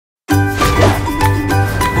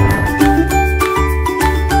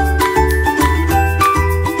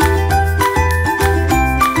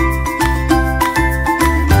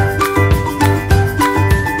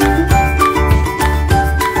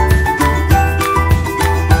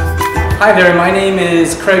Hi there, my name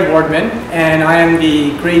is Craig Wardmad and I am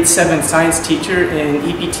the grade 7 science teacher in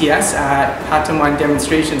EPTS at Patamon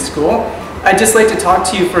Demonstration School. I'd just like to talk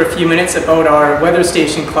to you for a few minutes about our Weather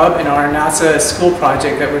Station Club and our NASA school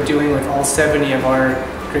project that we're doing with all 70 of our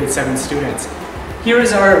grade 7 students. Here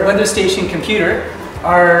is our weather station computer.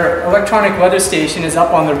 Our electronic weather station is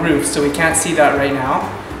up on the roof, so we can't see that right now.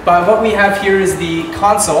 But what we have here is the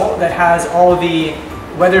console that has all the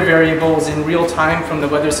weather variables in real time from the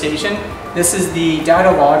weather station. This is the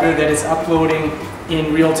data logger that is uploading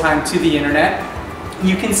in real time to the internet.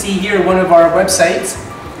 You can see here one of our websites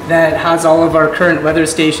that has all of our current weather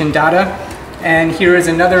station data. And here is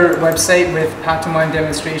another website with Patamon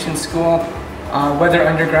Demonstration School, Weather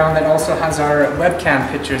Underground, that also has our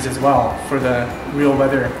webcam pictures as well for the real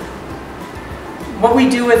weather. What we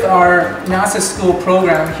do with our NASA school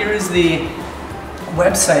program, here is the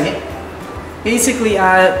website. Basically,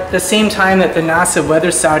 at the same time that the NASA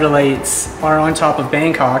weather satellites are on top of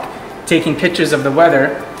Bangkok taking pictures of the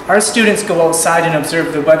weather, our students go outside and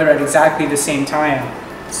observe the weather at exactly the same time.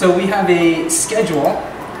 So we have a schedule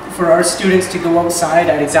for our students to go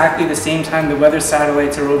outside at exactly the same time the weather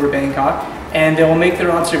satellites are over Bangkok, and they will make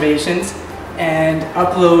their observations and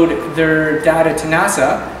upload their data to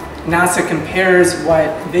NASA. NASA compares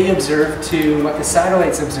what they observed to what the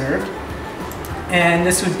satellites observed, and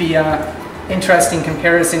this would be a interesting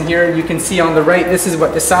comparison here. You can see on the right, this is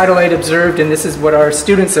what the satellite observed and this is what our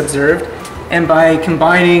students observed. And by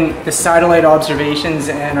combining the satellite observations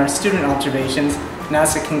and our student observations,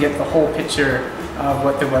 NASA can get the whole picture of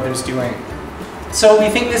what the weather's doing. So we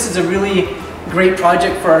think this is a really great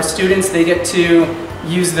project for our students. They get to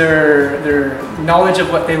use their knowledge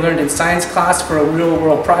of what they learned in science class for a real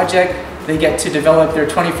world project. They get to develop their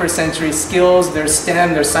 21st century skills, their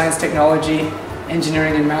STEM, their science technology,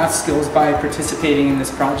 engineering and math skills by participating in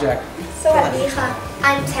this project. สวัสดีค่ะ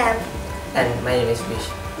I'm Tam and my name is Vish.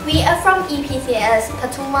 We are from EPTS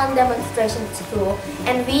Patamon Demonstration School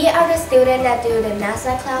and we are the students that do the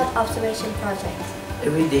NASA Cloud Observation Project.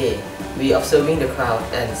 Every day we observing the cloud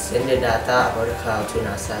and send the data about the cloud to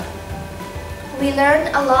NASA. We learn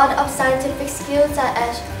a lot of scientific skills such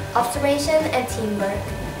as observation and teamwork.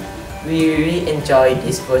 We really enjoy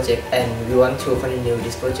this project and we want to continue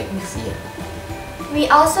this project next year. We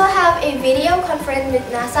also have a video conference with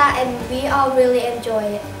NASA and we all really enjoy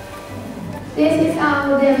it. This is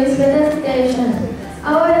our Davis weather station.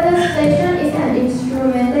 Our weather station is an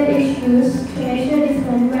instrument that is used to measure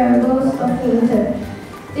different variables of the weather.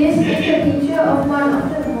 This is a picture of one of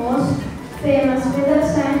the most famous weather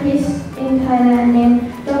scientists in Thailand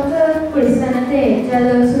named Dr. Krishnanate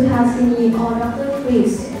Jalasudhasini or Dr.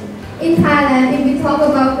 Chris. In Thailand, if we talk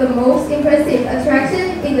about the most impressive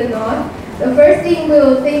attraction in the north, the first thing we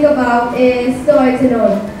will think about is Doi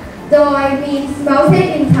Tanon. Doi means mountain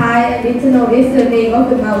in Thai and Tanon is the name of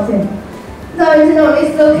the mountain. Doi Tanon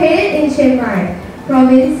is located in Chiang Mai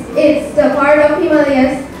province. It's the part of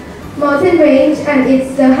Himalayas mountain range and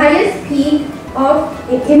it's the highest peak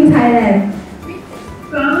in Thailand.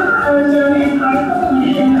 Ground ozone and particle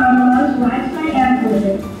pollution are the most widespread air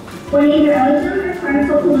pollution. When either ozone or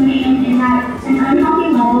particle pollution is at an unhealthy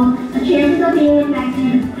level, the chances of being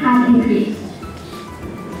infected have increased.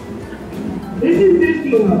 This is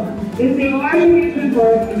Christina. It's the largest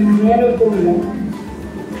resort in Miami, Florida.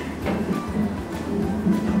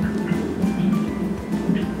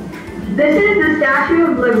 This is the Statue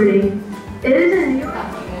of Liberty. It is in New York.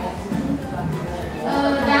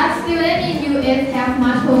 That student in US have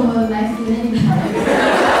much homework like student in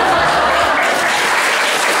Thailand.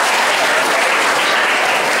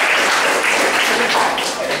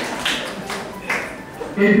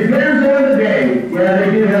 It depends on the day. Yeah, they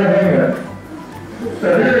do have hang-ups. So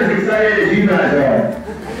they're as excited as you guys are.